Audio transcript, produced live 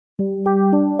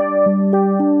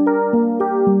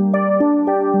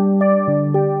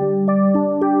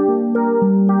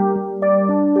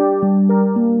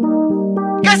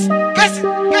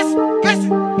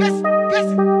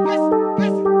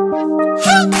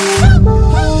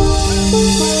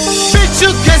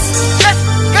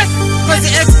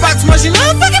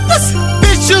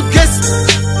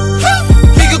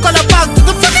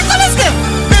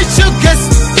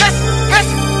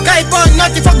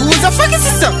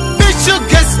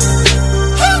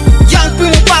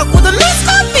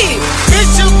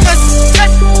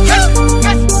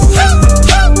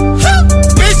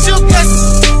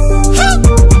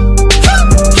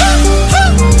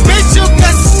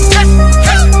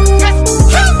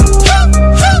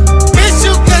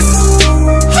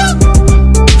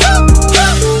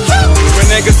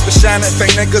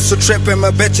So tripping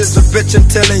my bitches a bitch and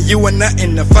telling you are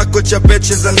nothing. To fuck with your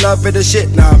bitches and love it and shit.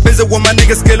 Now I'm busy with my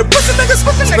niggas, scale of pussy niggas.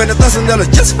 Spend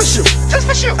 $1,000 just for shoot.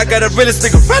 I got a realest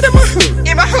nigga right in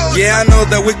my hood. Yeah, I know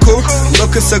that we cool.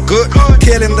 Looking so good.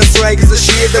 Killing the swag is the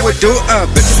shit that we do.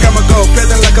 Bitches got my gold,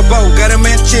 pleasant like a bow. Got a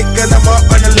man chick and I'm up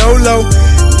on the low.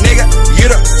 Nigga, you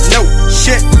don't know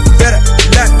shit. Better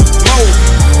not move.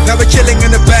 Now we chilling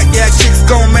in the back, yeah, chicks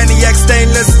go maniac,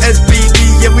 stainless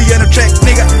SBD, yeah, we on the track,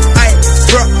 nigga, I ain't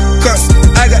broke, cause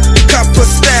I got a couple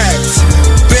stacks,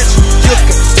 bitch, you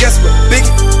can guess what,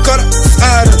 Biggie, cut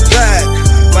out of bag,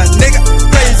 my nigga,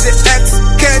 crazy X,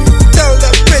 can you tell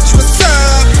that bitch what's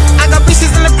up? I got bitches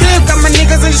in the crib, got my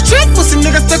niggas in the street, pussy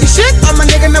niggas talking shit, all my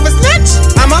nigga never snitch,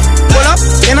 I'ma pull up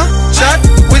in a shot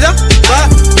with a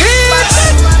bitch,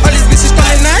 all these bitches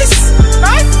calling nice,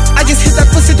 I just hit that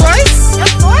pussy twice.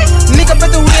 Nigga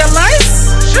better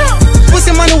realize. Pussy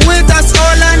money with, that's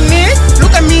all I need.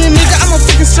 Look at me, nigga, I'm a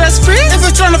fucking stress free. If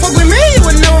you're tryna fuck with me, you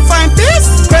will never find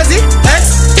peace. Crazy,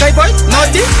 X, Playboy,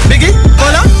 Naughty, Biggie,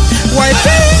 KOLA, YP.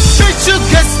 Bitch, you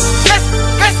guess.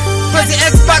 Crazy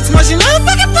Xbox machine, I'm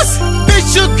fucking pussy.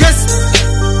 Bitch, you guess.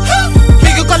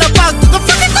 Biggie, KOLA, back to the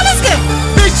fucking KOLA's game.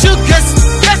 Bitch, you guess.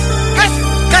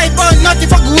 Playboy, Naughty,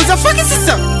 fuck who's a fucking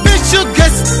sister. Bitch, you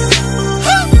guess.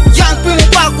 Young PIMO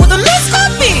back with a loose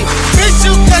copy. Bitch,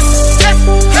 you guess.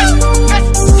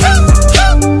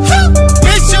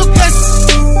 Bitch, you guess.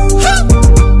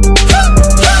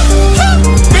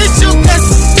 Bitch, you guess.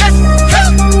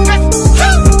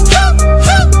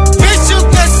 Bitch, you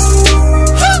guess.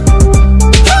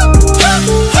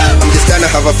 I'm just trying to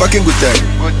have a fucking good time.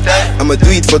 I'ma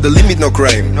do it for the limit, no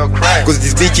crime. Cause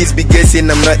these bitches be guessing,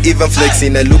 I'm not even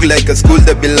flexing. I look like a school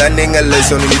that be learning a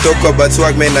lesson. When you talk about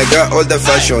swag, man, I got all the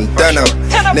fashion. Turn up,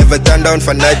 never turn down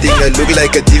for nothing. I look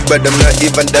like a thief, but I'm not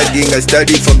even dagging. I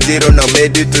studied from zero, now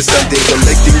made it to something.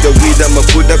 Collecting the weed, I'ma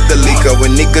put up the liquor.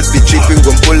 When niggas be tripping,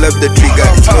 gon' pull up the trigger.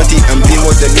 It's naughty, I'm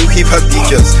PIMO, the new hip-hop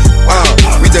teachers.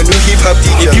 With the new hip-hop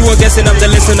teachers. If you were guessing, I'm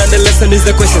the lesson, and the lesson is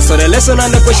the question. So the lesson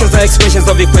and the questions are expressions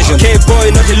of equation.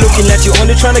 K-boy, not looking at you,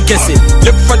 only trying to guess it.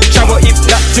 Look for the trouble if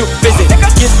not too busy.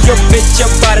 Give your bitch your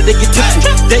body to get tipsy.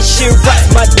 Then she rides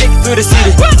my dick through the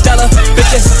city. Dollar,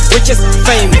 bitches, riches,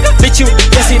 fame. Bitch, you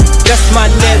guess it, that's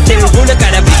my name. Tell me who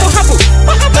got a beef for her.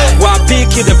 Why big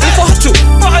kid a beef for her too.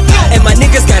 And my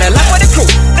niggas got a lot for the crew.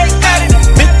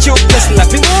 Bitch, you guessing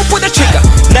like PIMO pull the trigger.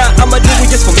 Now I'ma do it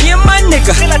just for me and my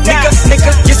nigga.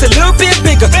 Nigga, just a little bit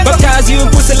bigger. Baptize you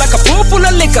and pussy like a pool full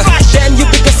of liquor. Then you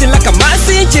be guessing like a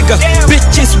Marcy and Jigger.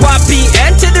 Bitches, YP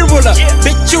and to the ruler.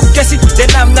 Bitch, you guess it, then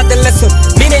I'm not the lesson.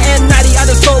 Meaning and naughty are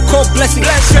the so-called blessing.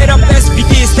 Straight up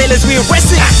SBD, stainless, we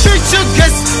arrested. Bitch, you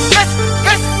guess.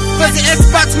 Crazy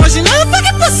Xbox machine, I'm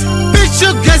fucking pussy. Bitch,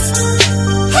 you guess.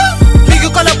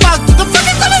 Biggie, KOLA, back to the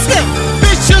fucking KOLA's game.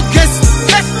 Bitch, you guess.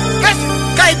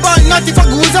 Playboy, Naughty, fuck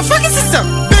who's a fucking sister.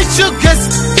 Bitch, you guess.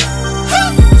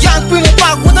 Young PIMO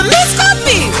back with a loose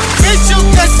copy.